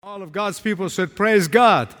All of God's people said, praise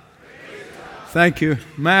God. Praise God. Thank you.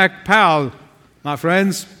 Mac Powell, my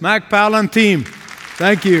friends. Mac Powell and team.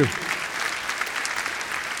 Thank you.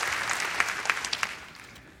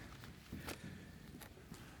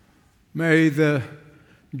 May the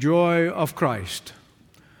joy of Christ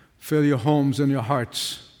fill your homes and your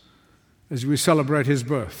hearts as we celebrate His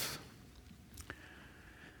birth.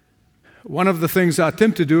 One of the things I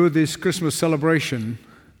attempt to do this Christmas celebration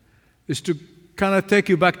is to kind of take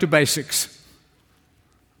you back to basics.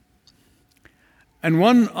 And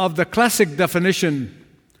one of the classic definition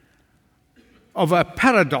of a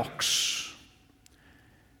paradox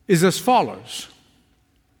is as follows: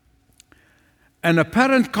 an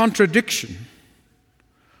apparent contradiction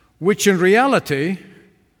which in reality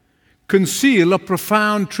conceal a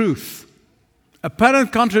profound truth.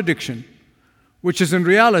 Apparent contradiction which is in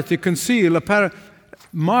reality conceal a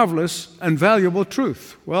marvelous and valuable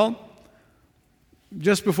truth. Well,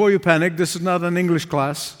 just before you panic, this is not an English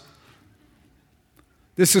class.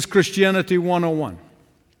 This is Christianity 101.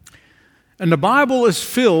 And the Bible is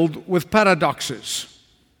filled with paradoxes.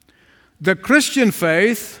 The Christian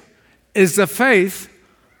faith is a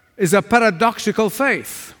paradoxical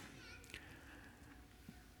faith.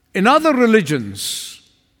 In other religions,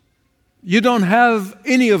 you don't have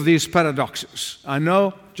any of these paradoxes. I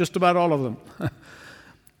know just about all of them.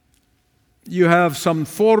 You have some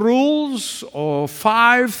 4 rules or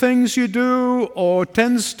 5 things you do or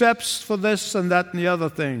 10 steps for this and that and the other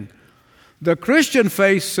thing. The Christian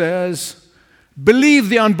faith says, believe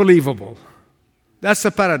the unbelievable. That's the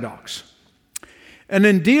paradox. And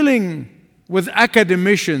in dealing with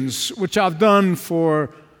academicians, which I've done for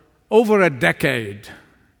over a decade,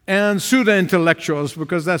 and pseudo-intellectuals,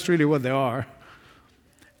 because that's really what they are,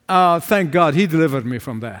 thank God He delivered me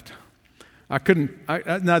from that.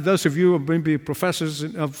 Now those of you who may be professors,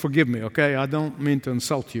 forgive me, okay? I don't mean to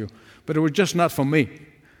insult you, but it was just not for me.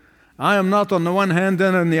 I am not on the one hand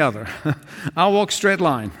and on the other. I walk straight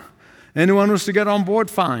line. Anyone wants to get on board,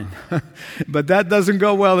 fine. But that doesn't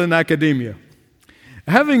go well in academia.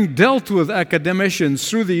 Having dealt with academicians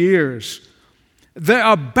through the years, they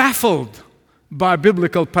are baffled by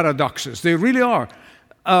biblical paradoxes. They really are.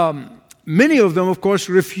 Many of them, of course,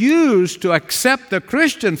 refuse to accept the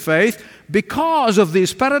Christian faith because of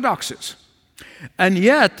these paradoxes. And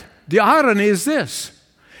yet, the irony is this: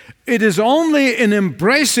 it is only in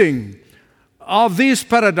embracing of these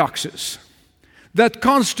paradoxes that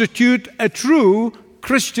constitute a true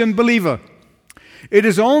Christian believer. It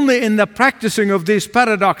is only in the practicing of these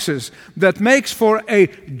paradoxes that makes for a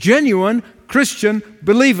genuine Christian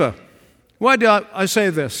believer. Why do I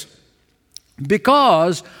say this?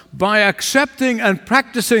 Because by accepting and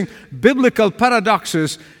practicing biblical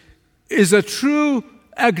paradoxes is a true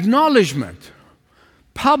acknowledgement,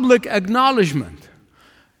 public acknowledgement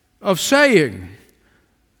of saying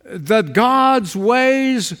that God's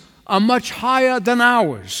ways are much higher than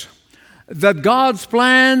ours, that God's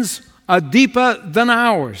plans are deeper than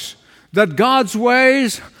ours, that God's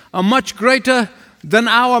ways are much greater than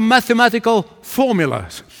our mathematical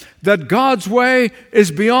formulas, that God's way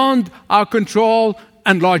is beyond our control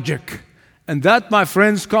and logic. And that, my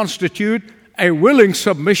friends, constitute a willing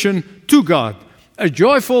submission to God, a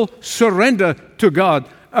joyful surrender to God,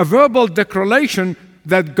 a verbal declaration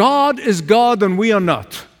that God is God and we are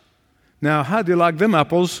not. Now, how do you like them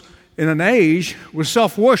apples in an age where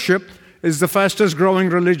self-worship is the fastest growing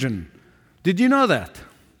religion? Did you know that?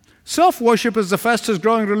 Self-worship is the fastest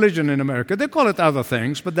growing religion in America. They call it other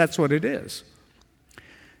things, but that's what it is.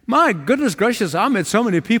 My goodness gracious, I met so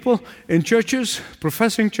many people in churches,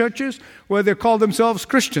 professing churches, where they call themselves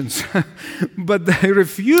Christians. But they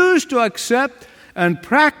refuse to accept and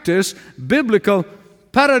practice biblical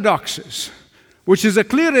paradoxes, which is a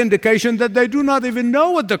clear indication that they do not even know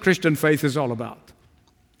what the Christian faith is all about.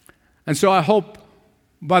 And so I hope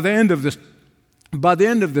by the end of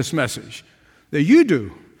this message that you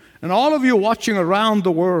do, and all of you watching around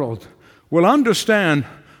the world will understand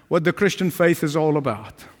what the Christian faith is all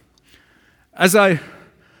about. As I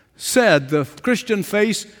said, the Christian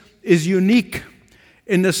faith is unique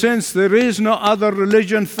in the sense there is no other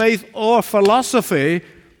religion, faith, or philosophy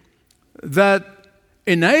that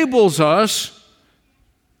enables us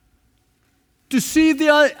to see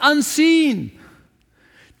the unseen,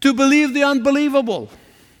 to believe the unbelievable,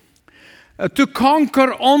 to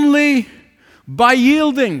conquer only by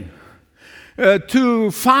yielding,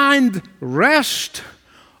 to find rest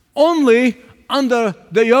only under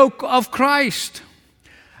the yoke of Christ,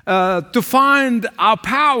 to find our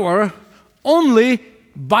power only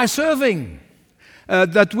by serving,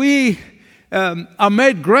 that we are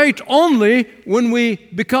made great only when we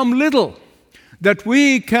become little, that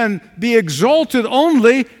we can be exalted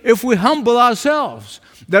only if we humble ourselves,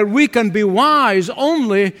 that we can be wise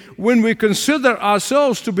only when we consider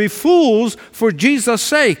ourselves to be fools for Jesus'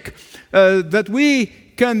 sake, that we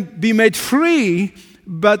can be made free,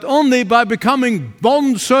 but only by becoming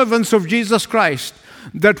bond servants of Jesus Christ,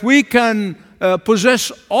 that we can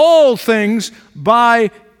possess all things by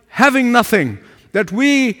having nothing, that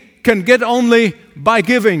we can get only by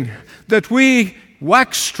giving, that we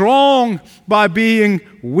wax strong by being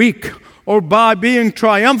weak, or by being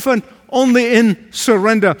triumphant only in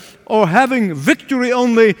surrender, or having victory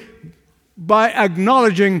only by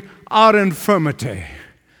acknowledging our infirmity.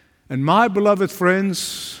 And my beloved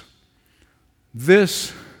friends,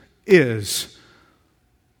 this is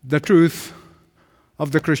the truth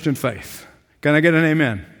of the Christian faith. Can I get an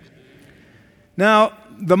amen? Now,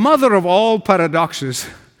 the mother of all paradoxes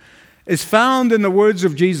is found in the words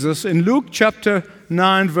of Jesus in Luke chapter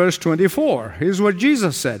 9, verse 24. Here's what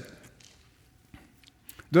Jesus said.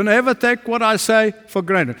 Don't ever take what I say for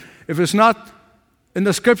granted. If it's not in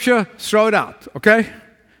the scripture, throw it out, okay?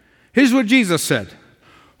 Here's what Jesus said.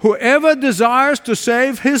 Whoever desires to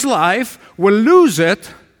save his life will lose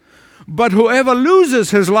it, but whoever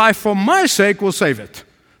loses his life for my sake will save it.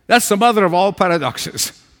 That's the mother of all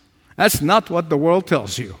paradoxes. That's not what the world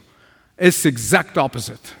tells you. It's the exact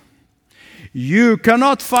opposite. You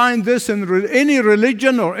cannot find this in any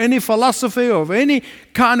religion or any philosophy or any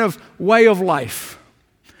kind of way of life,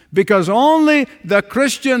 because only the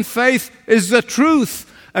Christian faith is the truth.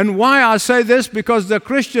 And why I say this? Because the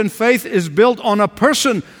Christian faith is built on a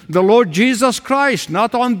person, the Lord Jesus Christ,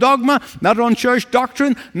 not on dogma, not on church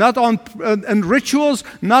doctrine, not on and rituals,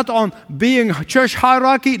 not on being church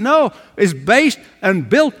hierarchy. No, it's based and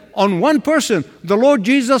built on one person, the Lord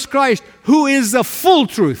Jesus Christ, who is the full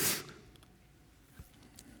truth.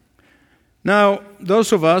 Now,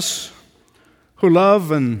 those of us who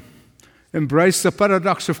love and embrace the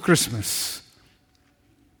paradox of Christmas,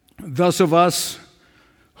 those of us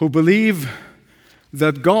who believe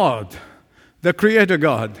that God, the Creator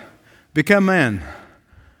God, became man,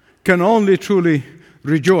 can only truly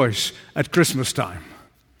rejoice at Christmas time.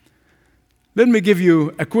 Let me give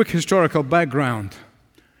you a quick historical background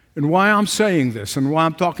and why I'm saying this and why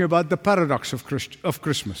I'm talking about the paradox of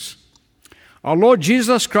Christmas. Our Lord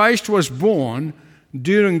Jesus Christ was born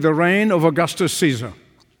during the reign of Augustus Caesar.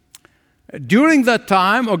 During that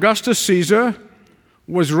time, Augustus Caesar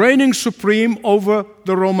was reigning supreme over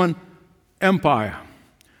the Roman Empire.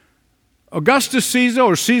 Augustus Caesar,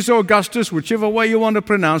 or Caesar Augustus, whichever way you want to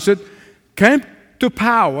pronounce it, came to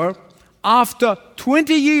power after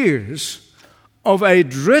 20 years of a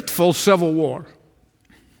dreadful civil war.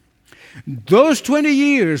 Those 20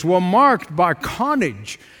 years were marked by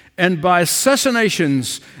carnage and by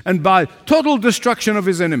assassinations and by total destruction of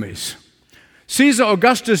his enemies. Caesar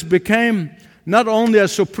Augustus became not only a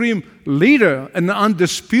supreme leader and an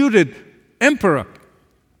undisputed emperor,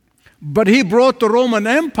 but he brought the Roman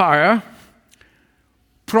Empire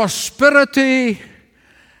prosperity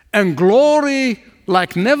and glory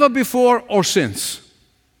like never before or since.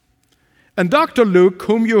 And Dr. Luke,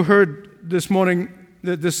 whom you heard this morning,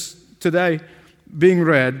 today being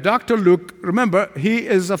read, Dr. Luke, remember, he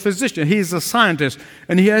is a physician, he is a scientist,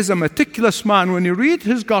 and he has a meticulous mind. When you read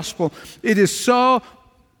his gospel, it is so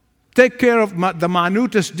take care of the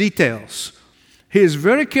minutest details. He is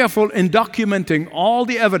very careful in documenting all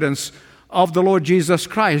the evidence of the Lord Jesus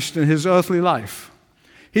Christ in his earthly life.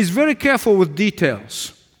 He's very careful with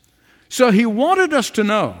details. So he wanted us to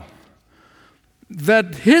know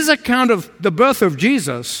that his account of the birth of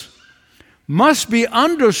Jesus must be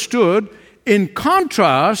understood in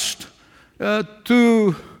contrast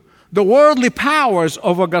to the worldly powers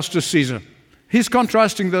of Augustus Caesar. He's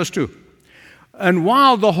contrasting those two. And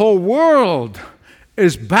while the whole world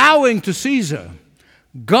is bowing to Caesar,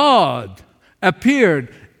 God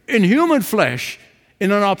appeared in human flesh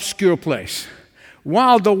in an obscure place.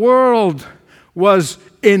 While the world was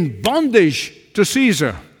in bondage to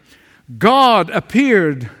Caesar, God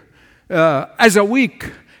appeared as a weak,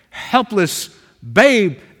 helpless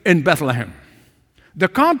babe in Bethlehem. The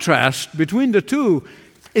contrast between the two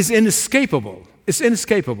is inescapable. It's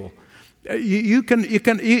inescapable. You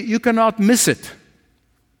cannot miss it.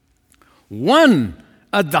 One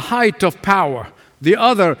at the height of power, the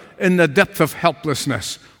other in the depth of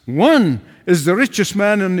helplessness. One is the richest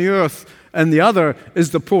man on the earth, and the other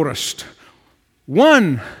is the poorest.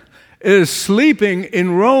 One is sleeping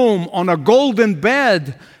in Rome on a golden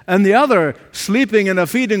bed, and the other sleeping in a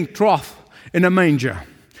feeding trough in a manger.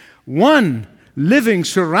 One living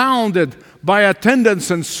surrounded by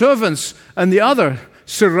attendants and servants, and the other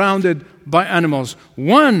surrounded by animals.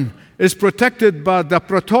 One is protected by the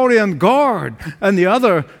Praetorian Guard, and the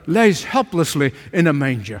other lays helplessly in a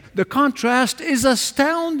manger. The contrast is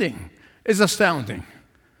astounding.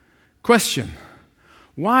 Question: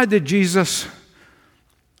 why did Jesus,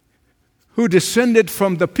 who descended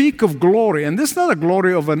from the peak of glory, and this is not a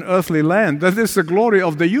glory of an earthly land, that is the glory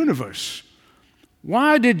of the universe.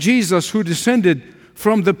 Why did Jesus, who descended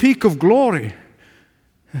from the peak of glory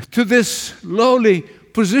to this lowly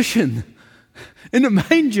position in a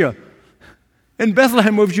manger in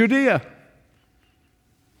Bethlehem of Judea?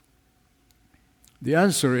 The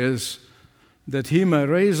answer is that he may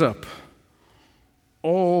raise up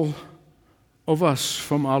all of us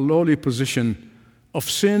from our lowly position of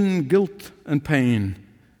sin, guilt, and pain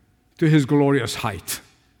to his glorious height.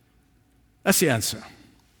 That's the answer.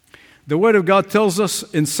 The Word of God tells us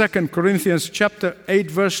in 2 Corinthians chapter 8,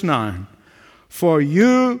 verse 9, "For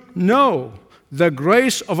you know the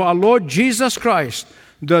grace of our Lord Jesus Christ,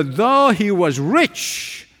 that though he was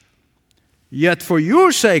rich, yet for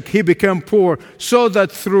your sake he became poor, so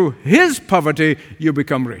that through his poverty you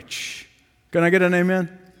become rich." Can I get an amen?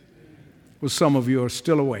 Well, some of you are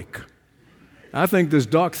still awake. I think this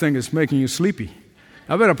dark thing is making you sleepy.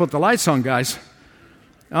 I better put the lights on, guys.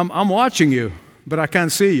 I'm watching you, but I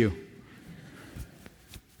can't see you.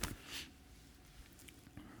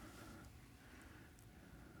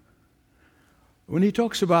 When he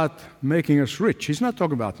talks about making us rich, he's not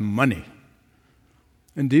talking about money.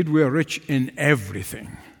 Indeed, we are rich in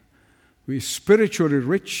everything. We're spiritually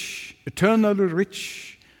rich, eternally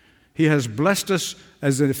rich. He has blessed us,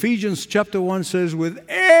 as in Ephesians chapter 1 says, with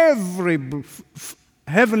every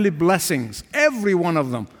heavenly blessings, every one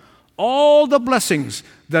of them. All the blessings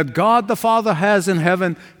that God the Father has in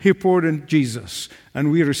heaven, he poured in Jesus,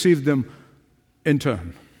 and we received them in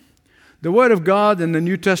turn. The Word of God in the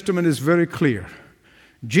New Testament is very clear.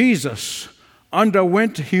 Jesus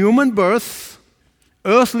underwent human birth,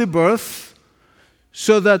 earthly birth,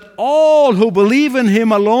 so that all who believe in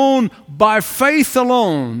him alone, by faith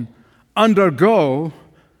alone, undergo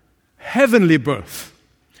heavenly birth.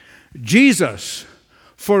 Jesus,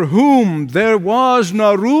 for whom there was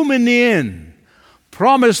no room in the inn,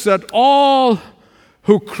 promised that all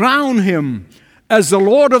who crown him as the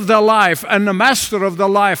Lord of their life and the Master of their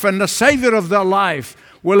life and the Savior of their life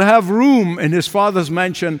will have room in his Father's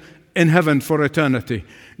mansion in heaven for eternity.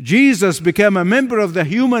 Jesus became a member of the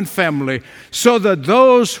human family so that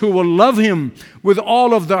those who will love him with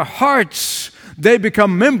all of their hearts, they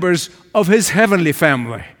become members of his heavenly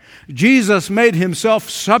family. Jesus made himself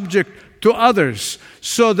subject to others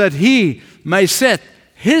so that he may set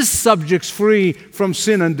his subjects free from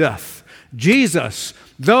sin and death. Jesus,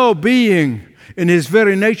 though being in his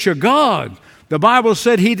very nature God, the Bible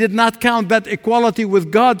said he did not count that equality with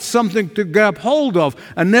God something to grab hold of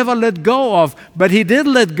and never let go of, but he did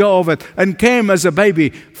let go of it and came as a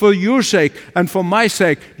baby for your sake and for my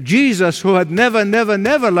sake. Jesus, who had never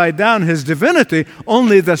laid down his divinity,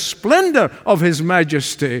 only the splendor of his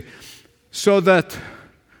majesty, so that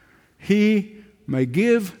he may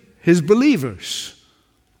give his believers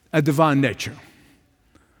a divine nature.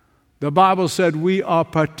 The Bible said we are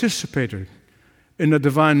participators in the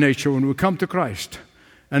divine nature when we come to Christ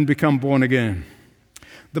and become born again.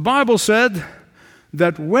 The Bible said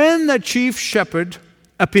that when the chief shepherd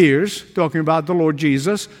appears, talking about the Lord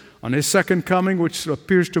Jesus, on his second coming, which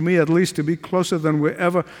appears to me at least to be closer than we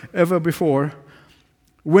ever before,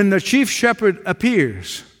 when the chief shepherd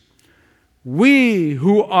appears, we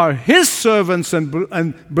who are his servants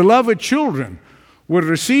and beloved children will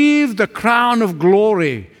receive the crown of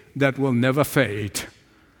glory that will never fade.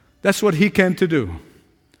 That's what he came to do.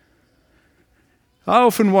 I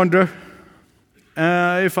often wonder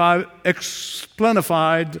if I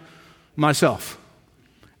explanified myself.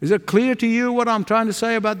 Is it clear to you what I'm trying to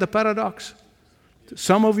say about the paradox?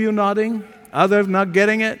 Some of you nodding, others not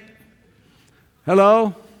getting it.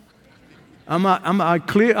 Hello? I'm a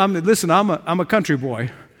country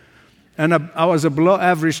boy, and I was a below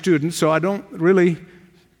average student, so I don't really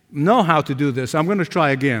know how to do this. I'm going to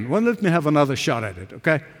try again. Well, let me have another shot at it,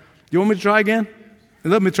 okay? You want me to try again?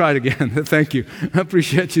 Let me try it again. Thank you. I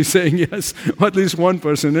appreciate you saying yes. Or at least one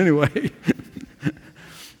person anyway.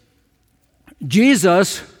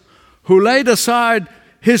 Jesus, who laid aside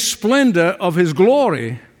his splendor of his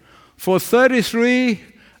glory for 33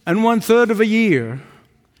 1/3 of a year,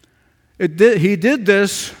 he did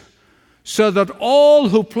this so that all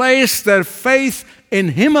who place their faith in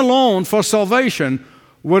him alone for salvation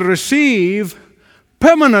will receive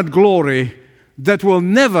permanent glory that will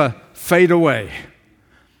never fade away.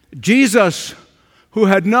 Jesus, who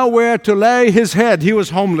had nowhere to lay his head. He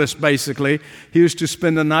was homeless, basically. He used to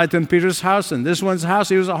spend the night in Peter's house, and this one's house,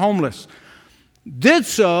 he was a homeless. Did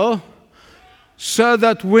so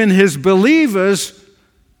that when his believers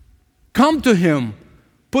come to him,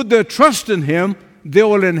 put their trust in him, they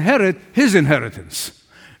will inherit his inheritance.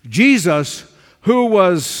 Jesus, who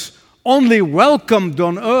was only welcomed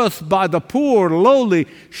on earth by the poor, lowly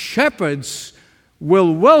shepherds,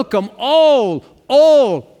 will welcome all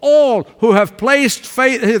who have placed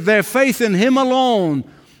their faith in him alone,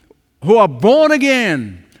 who are born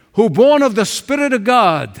again, who are born of the Spirit of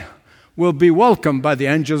God, will be welcomed by the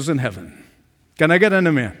angels in heaven. Can I get an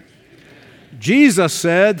amen? Jesus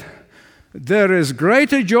said, there is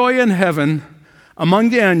greater joy in heaven among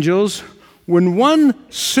the angels when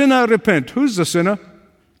one sinner repents. Who's the sinner?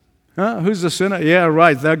 Who's the sinner? Yeah,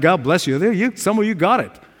 right. God bless you. Some of you got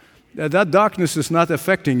it. That darkness is not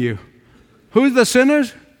affecting you. Who's the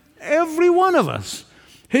sinners? Every one of us.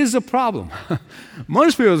 Here's the problem.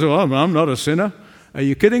 Most people say, well, I'm not a sinner. Are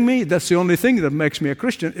you kidding me? That's the only thing that makes me a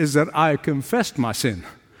Christian, is that I confessed my sin.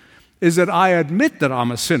 Is that I admit that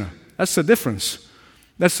I'm a sinner. That's the difference.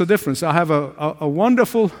 That's the difference. I have a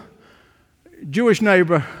wonderful Jewish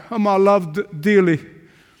neighbor whom I loved dearly.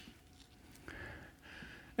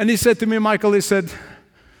 And he said to me, Michael, he said,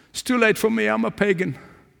 it's too late for me, I'm a pagan.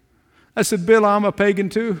 I said, Bill, I'm a pagan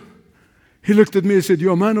too. He looked at me and said,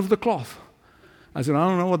 you're a man of the cloth. I said, I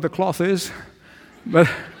don't know what the cloth is, but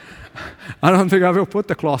I don't think I've ever put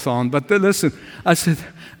the cloth on. But listen, I said,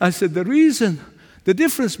 the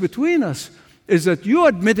difference between us is that you're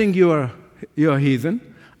admitting you're a heathen.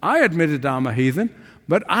 I admitted I'm a heathen,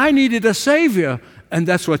 but I needed a Savior, and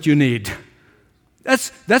that's what you need. That's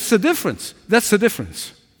the difference. That's the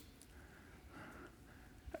difference.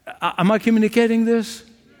 Am I communicating this?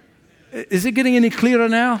 Is it getting any clearer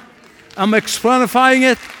now? I'm explainifying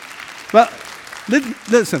it. But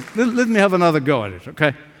listen, let me have another go at it,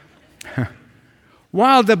 okay?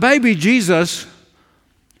 While the baby Jesus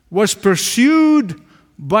was pursued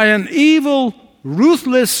by an evil,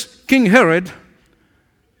 ruthless King Herod,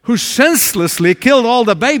 who senselessly killed all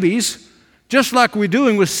the babies, just like we're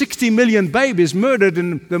doing with 60 million babies murdered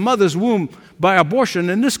in the mother's womb by abortion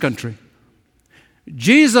in this country.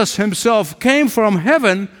 Jesus himself came from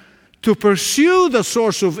heaven to pursue the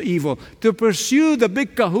source of evil, to pursue the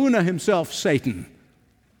big kahuna himself, Satan.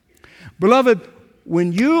 Beloved,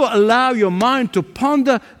 when you allow your mind to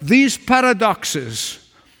ponder these paradoxes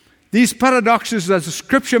that the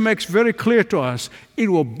Scripture makes very clear to us, it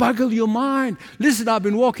will boggle your mind. Listen, I've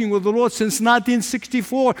been walking with the Lord since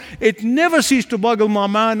 1964. It never ceased to boggle my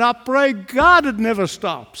mind. I pray God it never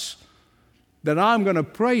stops, that I'm going to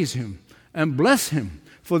praise Him and bless Him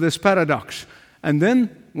for this paradox. And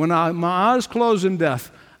then, when my eyes close in death,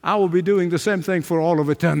 I will be doing the same thing for all of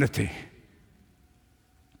eternity.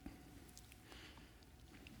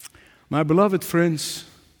 My beloved friends,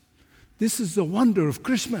 this is the wonder of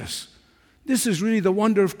Christmas. This is really the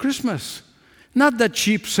wonder of Christmas. Not that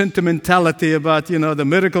cheap sentimentality about, the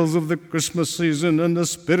miracles of the Christmas season and the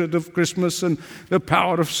spirit of Christmas and the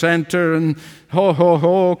power of Santa and ho, ho,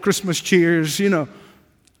 ho, Christmas cheers, It's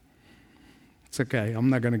okay. I'm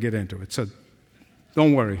not going to get into it. So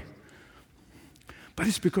don't worry. But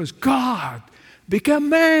it's because God became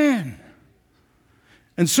man.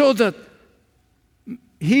 And so that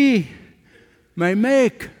He may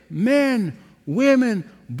make men, women,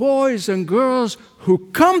 boys, and girls who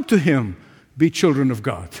come to Him be children of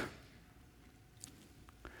God.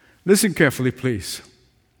 Listen carefully, please.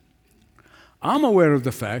 I'm aware of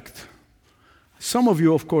the fact, some of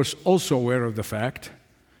you, of course, also aware of the fact,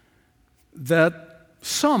 that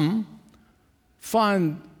some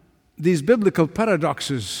find these biblical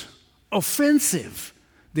paradoxes offensive.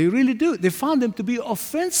 They really do. They find them to be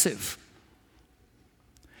offensive.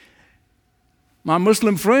 My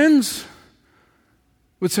Muslim friends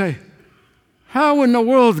would say, how in the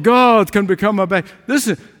world God can become a baby?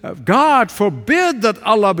 Listen, God forbid that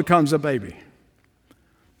Allah becomes a baby.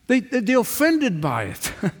 They're offended by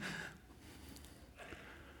it.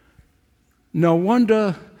 No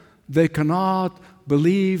wonder they cannot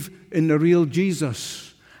believe in the real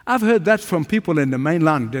Jesus. I've heard that from people in the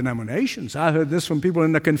mainline denominations. I heard this from people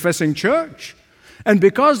in the confessing church. And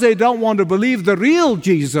because they don't want to believe the real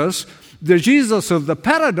Jesus, the Jesus of the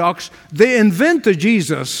paradox, they invent a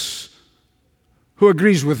Jesus who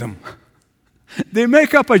agrees with them. They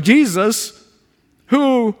make up a Jesus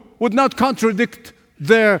who would not contradict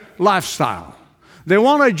their lifestyle. They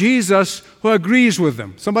want a Jesus who agrees with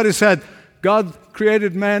them. Somebody said, God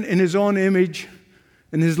created man in His own image,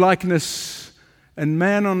 in His likeness, and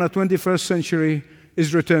man on the 21st century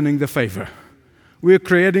is returning the favor. We're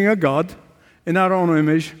creating a God, in our own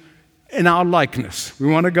image, in our likeness. We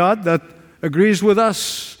want a God that agrees with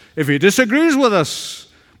us. If He disagrees with us,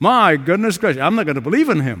 my goodness gracious, I'm not going to believe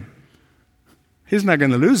in Him. He's not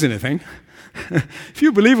going to lose anything. If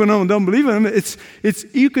you believe in Him and don't believe in Him,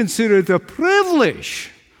 you consider it a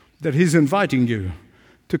privilege that He's inviting you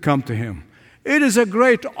to come to Him. It is a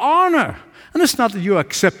great honor. And it's not that you're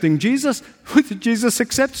accepting Jesus. Jesus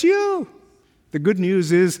accepts you. The good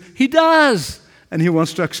news is He does. And He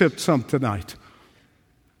wants to accept some tonight.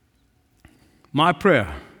 My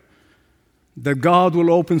prayer, that God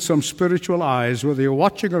will open some spiritual eyes, whether you're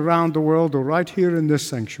watching around the world or right here in this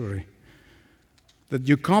sanctuary, that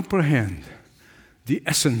you comprehend the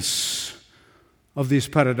essence of these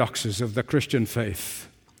paradoxes of the Christian faith.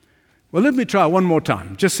 Well, let me try one more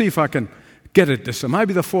time. Just see if I can get it this time.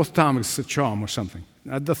 Maybe the fourth time is a charm or something.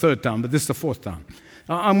 Not the third time, but this is the fourth time.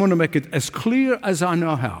 I'm going to make it as clear as I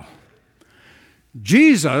know how.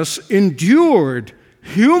 Jesus endured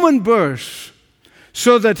human birth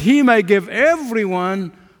so that He may give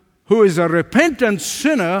everyone who is a repentant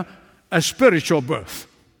sinner a spiritual birth.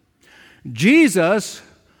 Jesus,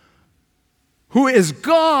 who is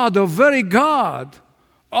God, the very God,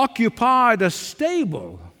 occupied a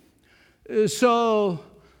stable so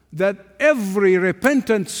that every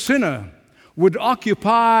repentant sinner would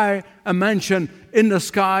occupy a mansion in the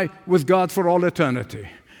sky with God for all eternity.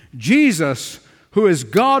 Jesus, who is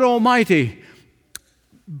God Almighty,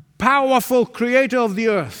 powerful creator of the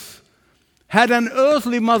earth, had an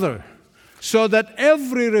earthly mother so that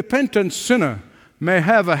every repentant sinner may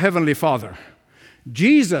have a heavenly Father.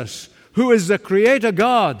 Jesus, who is the creator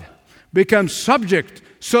God, became subject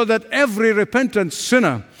so that every repentant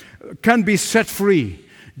sinner can be set free.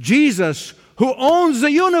 Jesus, who owns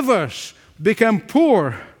the universe, became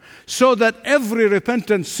poor so that every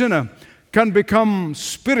repentant sinner can become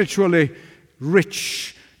spiritually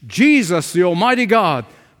rich. Jesus, the Almighty God,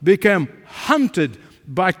 became hunted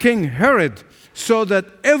by King Herod so that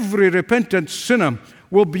every repentant sinner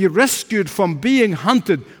will be rescued from being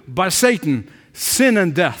hunted by Satan, sin,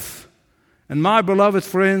 and death. And my beloved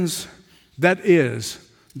friends, that is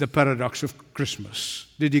the paradox of Christmas.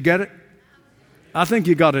 Did you get it? I think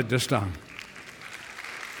you got it this time.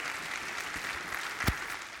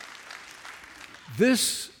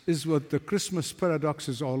 This is what the Christmas paradox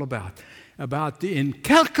is all about the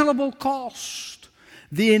incalculable cost,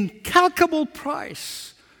 the incalculable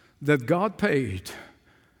price that God paid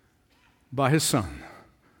by His Son,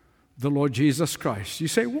 the Lord Jesus Christ. You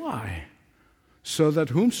say, why? So that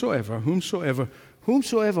whomsoever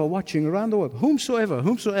watching around the world, whomsoever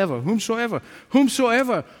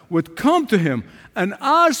would come to Him and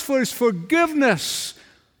ask for His forgiveness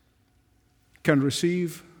can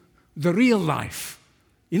receive the real life.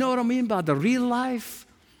 You know what I mean by the real life?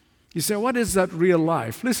 You say, what is that real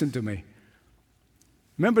life? Listen to me.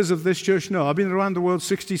 Members of this church know I've been around the world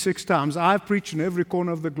 66 times. I've preached in every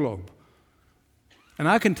corner of the globe. And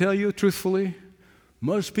I can tell you truthfully,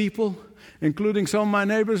 most people, including some of my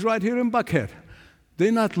neighbors right here in Buckhead,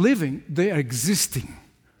 they're not living, they are existing.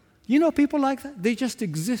 You know people like that? They're just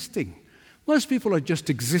existing. Most people are just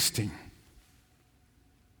existing.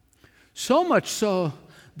 So much so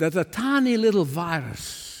that a tiny little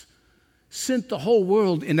virus sent the whole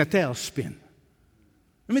world in a tailspin.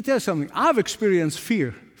 Let me tell you something. I've experienced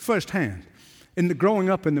fear firsthand growing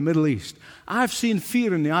up in the Middle East. I've seen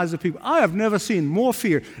fear in the eyes of people. I have never seen more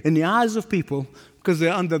fear in the eyes of people because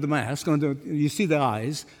they're under the mask. You see their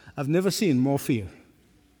eyes. I've never seen more fear.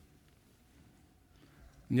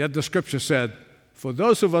 And yet the Scripture said, for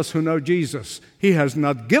those of us who know Jesus, He has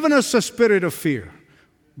not given us a spirit of fear,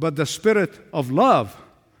 but the spirit of love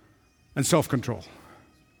and self-control.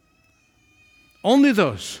 Only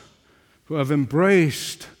those who have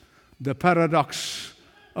embraced the paradox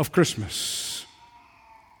of Christmas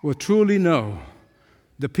will truly know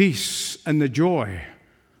the peace and the joy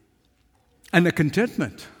and the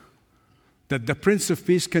contentment that the Prince of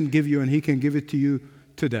Peace can give you, and He can give it to you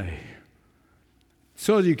today.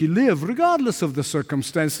 So you can live regardless of the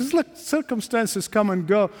circumstances. Look, circumstances come and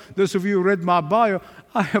go. Those of you who read my bio,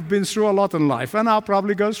 I have been through a lot in life, and I'll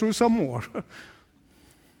probably go through some more.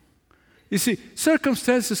 You see,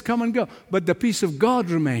 circumstances come and go, but the peace of God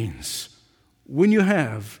remains when you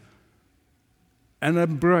have and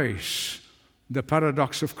embrace the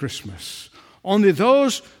paradox of Christmas. Only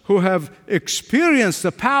those who have experienced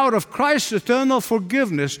the power of Christ's eternal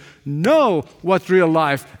forgiveness know what real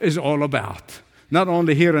life is all about. Not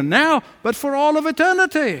only here and now, but for all of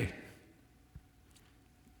eternity.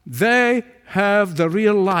 They have the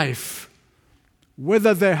real life,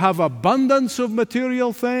 whether they have abundance of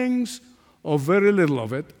material things or very little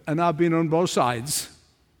of it, and I've been on both sides.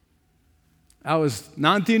 I was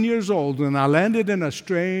 19 years old when I landed in a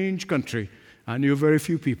strange country. I knew very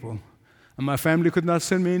few people, and my family could not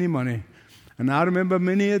send me any money. And I remember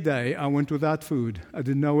many a day I went without food. I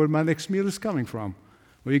didn't know where my next meal is coming from.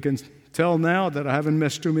 Well, you can tell now that I haven't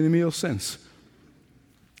missed too many meals since.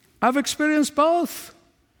 I've experienced both.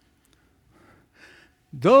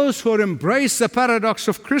 Those who embrace the paradox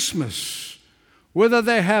of Christmas, whether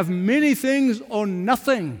they have many things or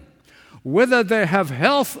nothing, whether they have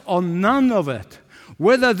health or none of it,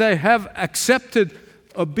 whether they have accepted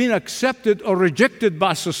or been accepted or rejected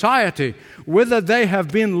by society, whether they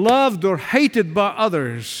have been loved or hated by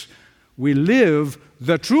others, we live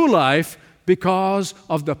the true life because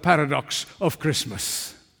of the paradox of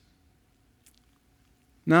Christmas.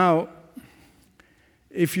 Now,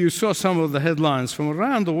 if you saw some of the headlines from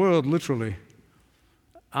around the world, literally,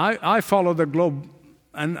 I follow the globe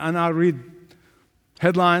and I read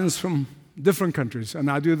headlines from different countries, and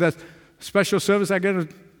I do that special service. I get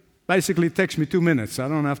it, basically it takes me 2 minutes. I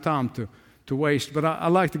don't have time to waste, but I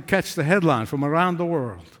like to catch the headline from around the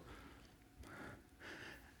world.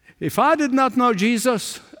 If I did not know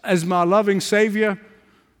Jesus as my loving Savior,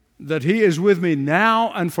 that He is with me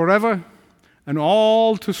now and forever and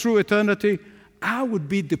all through eternity, I would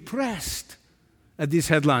be depressed at these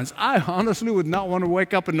headlines. I honestly would not want to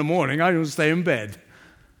wake up in the morning. I would stay in bed.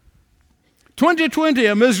 2020,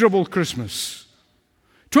 a miserable Christmas.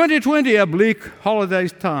 2020, a bleak holiday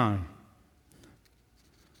time.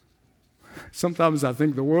 Sometimes I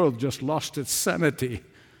think the world just lost its sanity.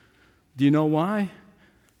 Do you know why?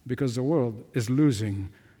 Because the world is losing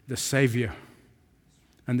the Savior.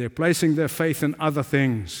 And they're placing their faith in other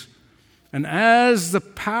things. And as the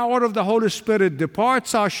power of the Holy Spirit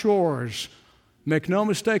departs our shores, make no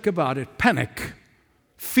mistake about it, panic,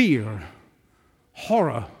 fear,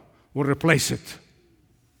 horror will replace it.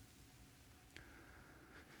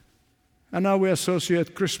 And now we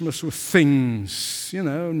associate Christmas with things.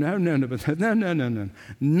 No.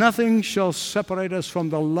 Nothing shall separate us from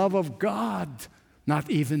the love of God, not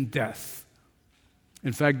even death.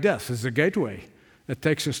 In fact, death is the gateway that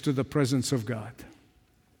takes us to the presence of God.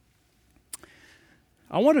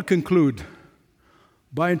 I want to conclude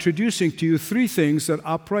by introducing to you 3 things that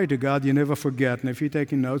I pray to God you never forget. And if you're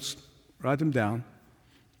taking notes, write them down.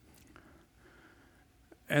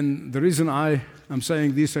 And the reason I am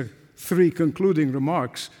saying these are 3 concluding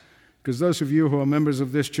remarks, because those of you who are members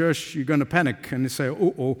of this church, you're going to panic and say,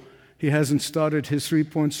 he hasn't started his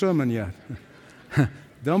 3-point sermon yet.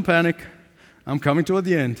 Don't panic. I'm coming toward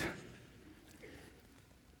the end.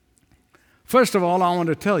 First of all, I want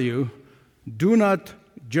to tell you, do not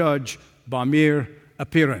judge by mere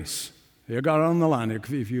appearance. You got it on the line.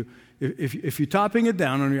 If you're typing it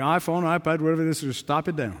down on your iPhone, iPad, whatever it is, just type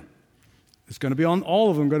it down. It's going to be on, all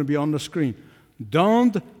of them going to be on the screen.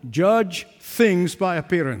 Don't judge things by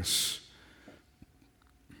appearance.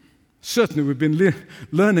 Certainly, we've been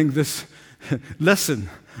learning this lesson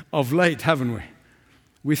of late, haven't we?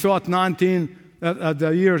 We thought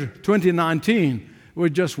the year 2019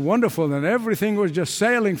 was just wonderful, and everything was just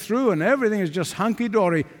sailing through, and everything is just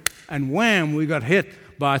hunky-dory, and wham, we got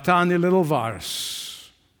hit by a tiny little virus.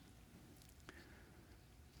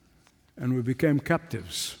 And we became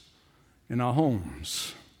captives in our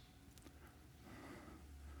homes.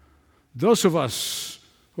 Those of us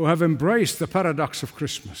who have embraced the paradox of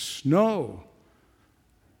Christmas know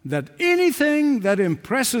that anything that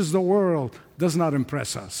impresses the world does not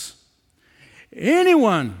impress us.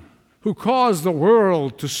 Anyone who caused the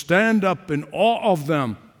world to stand up in awe of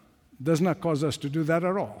them does not cause us to do that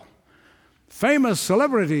at all. Famous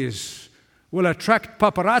celebrities will attract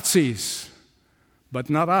paparazzis, but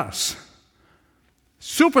not us.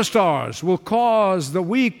 Superstars will cause the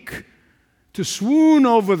weak to swoon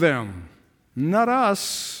over them, not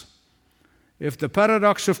us. If the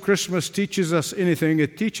paradox of Christmas teaches us anything,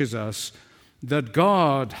 it teaches us that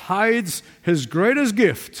God hides His greatest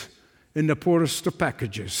gift in the poorest of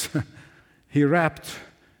packages. He wrapped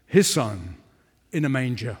His Son in a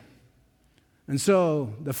manger. And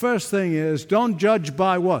so the first thing is, don't judge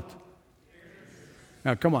by what?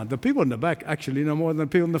 Now, come on. The people in the back actually know more than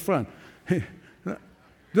the people in the front.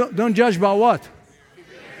 Don't judge by what?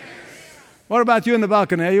 What about you in the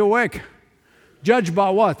balcony? Are you awake? Judge by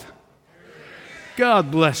what?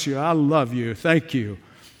 God bless you. I love you. Thank you.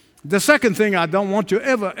 The second thing I don't want you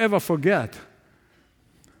ever forget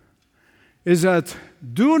is that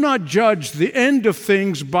do not judge the end of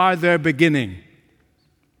things by their beginning.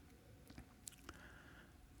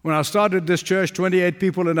 When I started this church, 28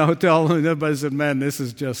 people in a hotel, and everybody said, man, this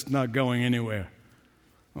is just not going anywhere.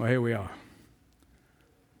 Well, here we are.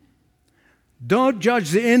 Don't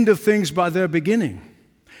judge the end of things by their beginning.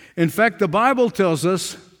 In fact, the Bible tells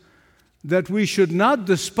us that we should not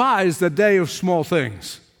despise the day of small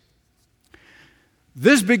things.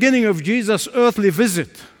 This beginning of Jesus' earthly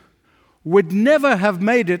visit would never have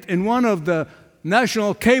made it in one of the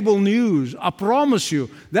national cable news. I promise you,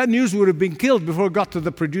 that news would have been killed before it got to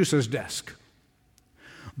the producer's desk.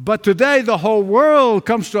 But today, the whole world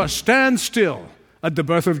comes to a standstill at the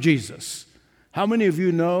birth of Jesus. How many of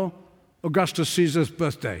you know Augustus Caesar's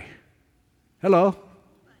birthday? Hello?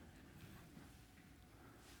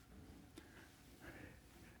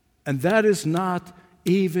 And that is not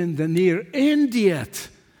even the near end yet.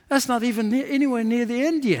 That's not even anywhere near the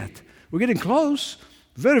end yet. We're getting close,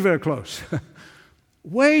 very, very close.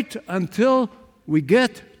 Wait until we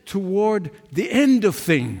get toward the end of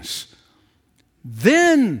things.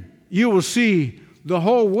 Then you will see the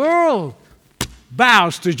whole world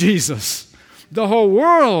bows to Jesus. The whole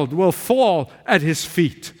world will fall at his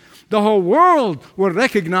feet. The whole world will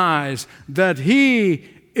recognize that he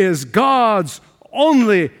is God's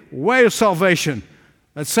only way of salvation.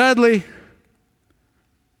 And sadly,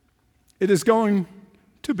 it is going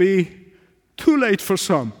to be too late for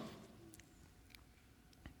some.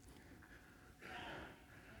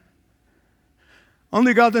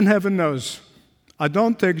 Only God in heaven knows. I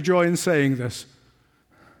don't take joy in saying this.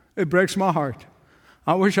 It breaks my heart.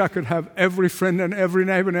 I wish I could have every friend and every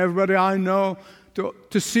neighbor and everybody I know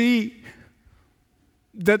to see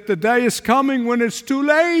that the day is coming when it's too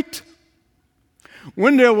late.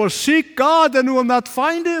 When they will seek God and will not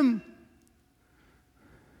find him.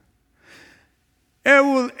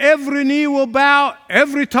 Every knee will bow,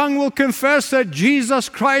 every tongue will confess that Jesus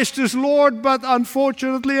Christ is Lord, but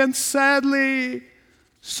unfortunately and sadly,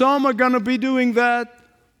 some are going to be doing that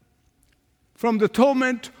from the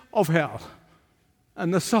torment of hell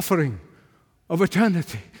and the suffering of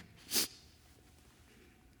eternity.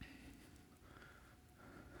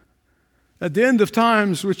 At the end of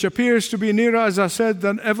times, which appears to be nearer, as I said,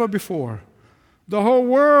 than ever before, the whole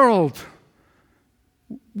world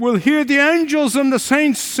will hear the angels and the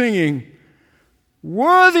saints singing,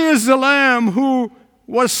 "Worthy is the Lamb who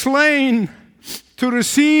was slain to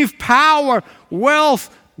receive power, wealth,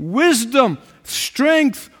 wisdom,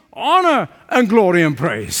 strength, honor, and glory and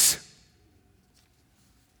praise."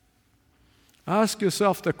 Ask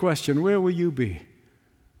yourself the question, where will you be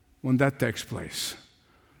when that takes place?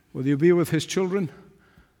 Will you be with his children,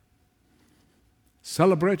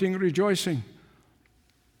 celebrating, rejoicing?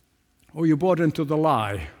 Or you bought into the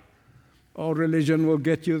lie? All religion will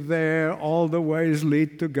get you there. All the ways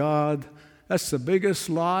lead to God. That's the biggest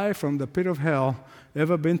lie from the pit of hell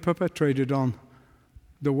ever been perpetrated on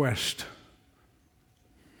the West.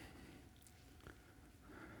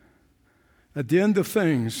 At the end of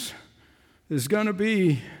things, there's going to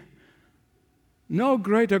be no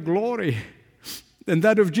greater glory than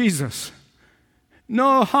that of Jesus.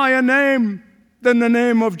 No higher name than the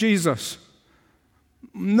name of Jesus.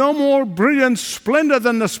 No more brilliant splendor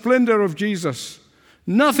than the splendor of Jesus.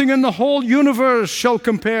 Nothing in the whole universe shall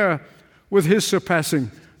compare with his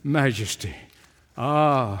surpassing majesty.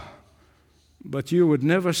 But you would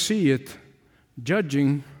never see it,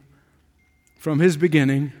 judging from his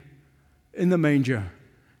beginning in the manger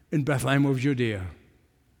in Bethlehem of Judea.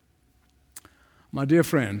 My dear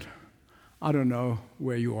friend, I don't know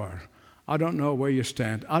where you are. I don't know where you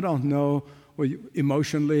stand. I don't know where you,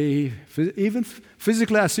 emotionally, even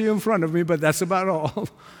physically, I see you in front of me, but that's about all.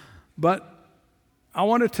 But I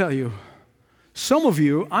want to tell you, some of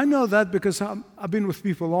you, I know that because I've been with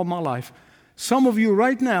people all my life. Some of you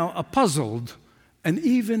right now are puzzled and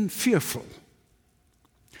even fearful.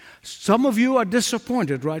 Some of you are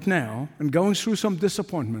disappointed right now and going through some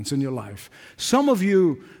disappointments in your life. Some of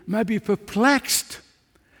you may be perplexed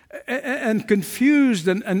and confused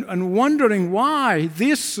and wondering why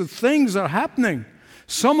these things are happening.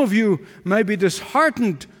 Some of you may be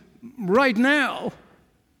disheartened right now.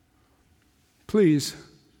 Please,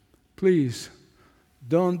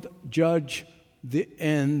 don't judge the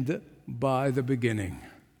end by the beginning.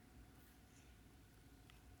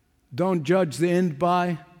 Don't judge the end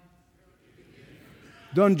by.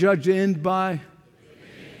 Don't judge the end by.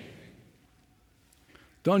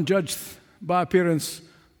 Don't judge by appearance.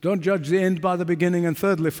 Don't judge the end by the beginning. And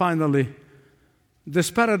thirdly, finally,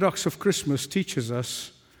 this paradox of Christmas teaches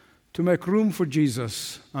us to make room for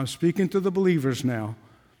Jesus. I'm speaking to the believers now.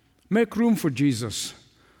 Make room for Jesus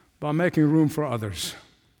by making room for others.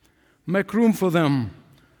 Make room for them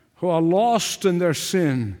who are lost in their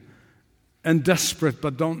sin and desperate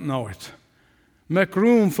but don't know it. Make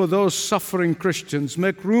room for those suffering Christians.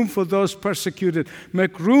 Make room for those persecuted.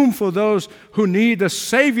 Make room for those who need a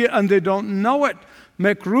Savior and they don't know it.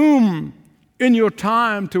 Make room in your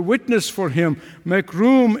time to witness for Him. Make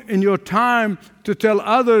room in your time to tell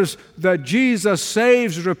others that Jesus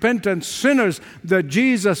saves repentant sinners, that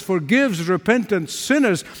Jesus forgives repentant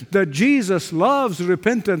sinners, that Jesus loves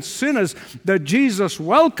repentant sinners, that Jesus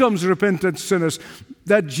welcomes repentant sinners,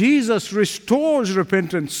 that Jesus restores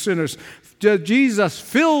repentant sinners, that Jesus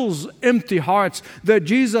fills empty hearts, that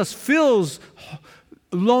Jesus fills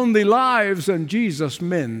lonely lives, and Jesus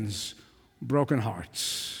mends broken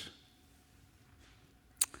hearts.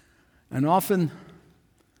 And often,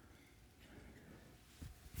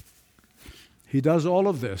 He does all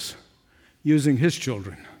of this using His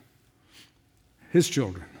children. His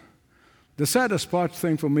children. The saddest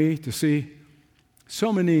thing for me to see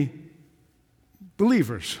so many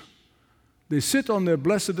believers, they sit on their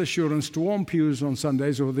blessed assurance to warm pews on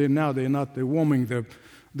Sundays, or they're not. They're warming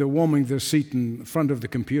their seat in front of the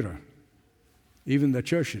computer. Even the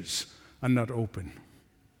churches are not open.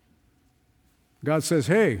 God says,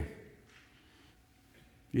 hey,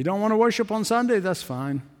 you don't want to worship on Sunday? That's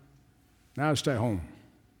fine. Now stay home.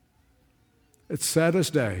 It's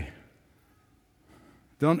saddest day.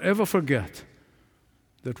 Don't ever forget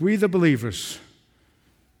that we, the believers,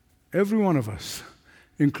 every one of us,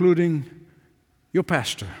 including your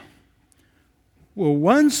pastor, were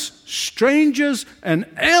once strangers and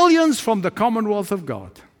aliens from the commonwealth of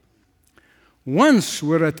God. Once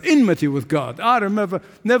we're at enmity with God. I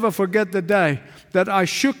never forget the day that I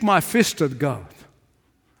shook my fist at God.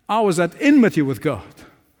 I was at enmity with God.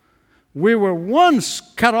 We were once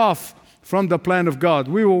cut off from the plan of God.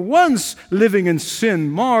 We were once living in sin,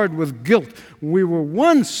 marred with guilt. We were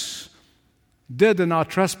once dead in our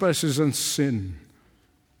trespasses and sin.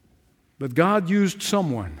 But God used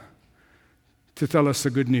someone to tell us the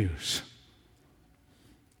good news.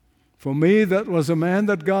 For me, that was a man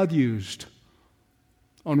that God used.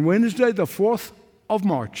 On Wednesday, the 4th of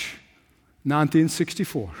March,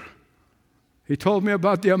 1964. He told me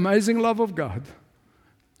about the amazing love of God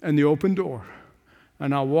and the open door,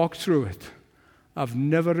 and I walked through it. I've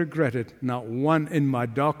never regretted, not one in my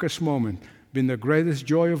darkest moment, been the greatest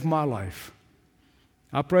joy of my life.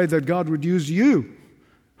 I pray that God would use you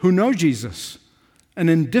who know Jesus and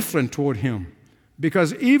indifferent toward Him,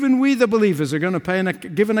 because even we, the believers, are going to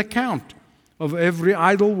give an account of every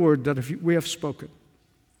idle word that we have spoken.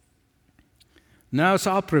 Now it's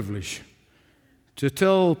our privilege to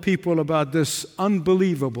tell people about this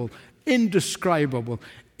unbelievable, indescribable,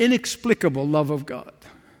 inexplicable love of God.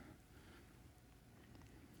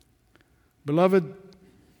 Beloved,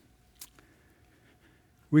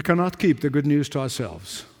 we cannot keep the good news to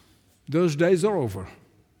ourselves. Those days are over.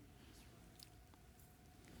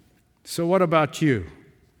 So what about you?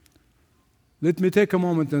 Let me take a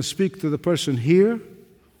moment and speak to the person here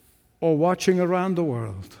or watching around the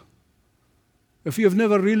world. If you've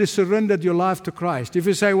never really surrendered your life to Christ, if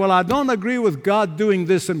you say, well, I don't agree with God doing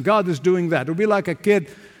this and God is doing that. It would be like a kid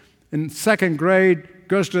in 2nd grade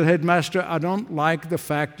goes to the headmaster, I don't like the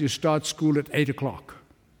fact you start school at 8 o'clock.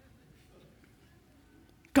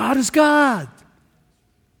 God is God.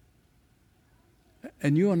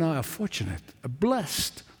 And you and I are fortunate, are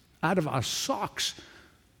blessed out of our socks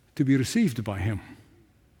to be received by Him.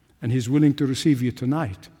 And He's willing to receive you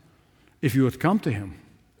tonight if you would come to Him.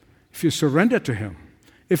 If you surrender to Him,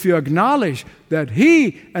 if you acknowledge that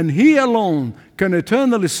He and He alone can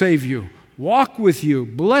eternally save you, walk with you,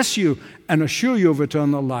 bless you, and assure you of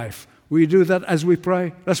eternal life. Will you do that as we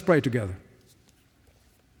pray? Let's pray together.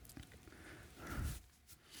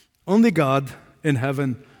 Only God in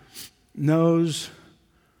heaven knows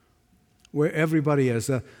where everybody is.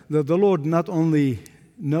 The Lord not only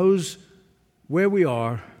knows where we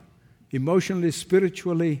are emotionally,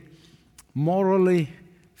 spiritually, morally,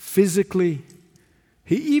 physically.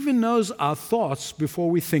 He even knows our thoughts before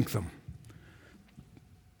we think them.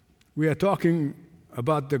 We are talking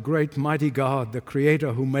about the great, mighty God, the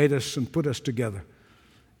Creator who made us and put us together,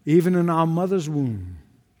 even in our mother's womb.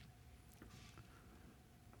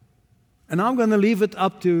 And I'm going to leave it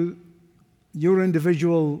up to your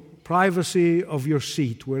individual privacy of your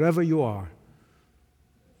seat, wherever you are.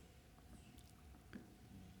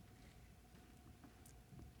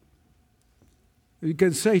 You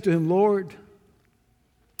can say to Him, Lord,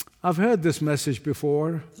 I've heard this message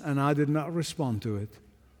before and I did not respond to it.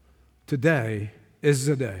 Today is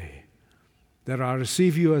the day that I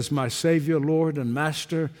receive You as my Savior, Lord, and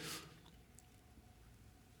Master,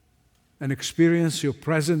 and experience Your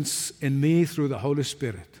presence in me through the Holy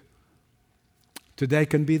Spirit. Today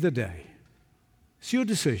can be the day. It's your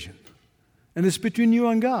decision, and it's between you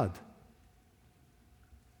and God.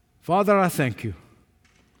 Father, I thank You.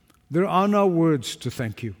 There are no words to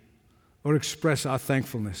thank You or express our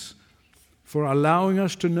thankfulness for allowing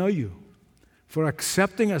us to know you, for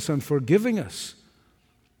accepting us and forgiving us.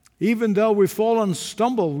 Even though we fall and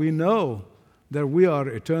stumble, we know that we are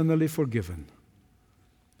eternally forgiven.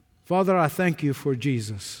 Father, I thank you for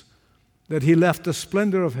Jesus, that he left the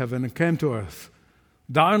splendor of heaven and came to earth,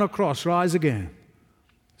 die on a cross, rise again,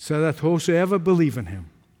 so that whosoever believe in him.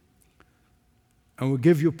 And we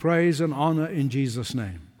give you praise and honor in Jesus'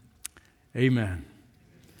 name. Amen.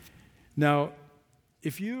 Now,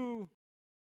 if you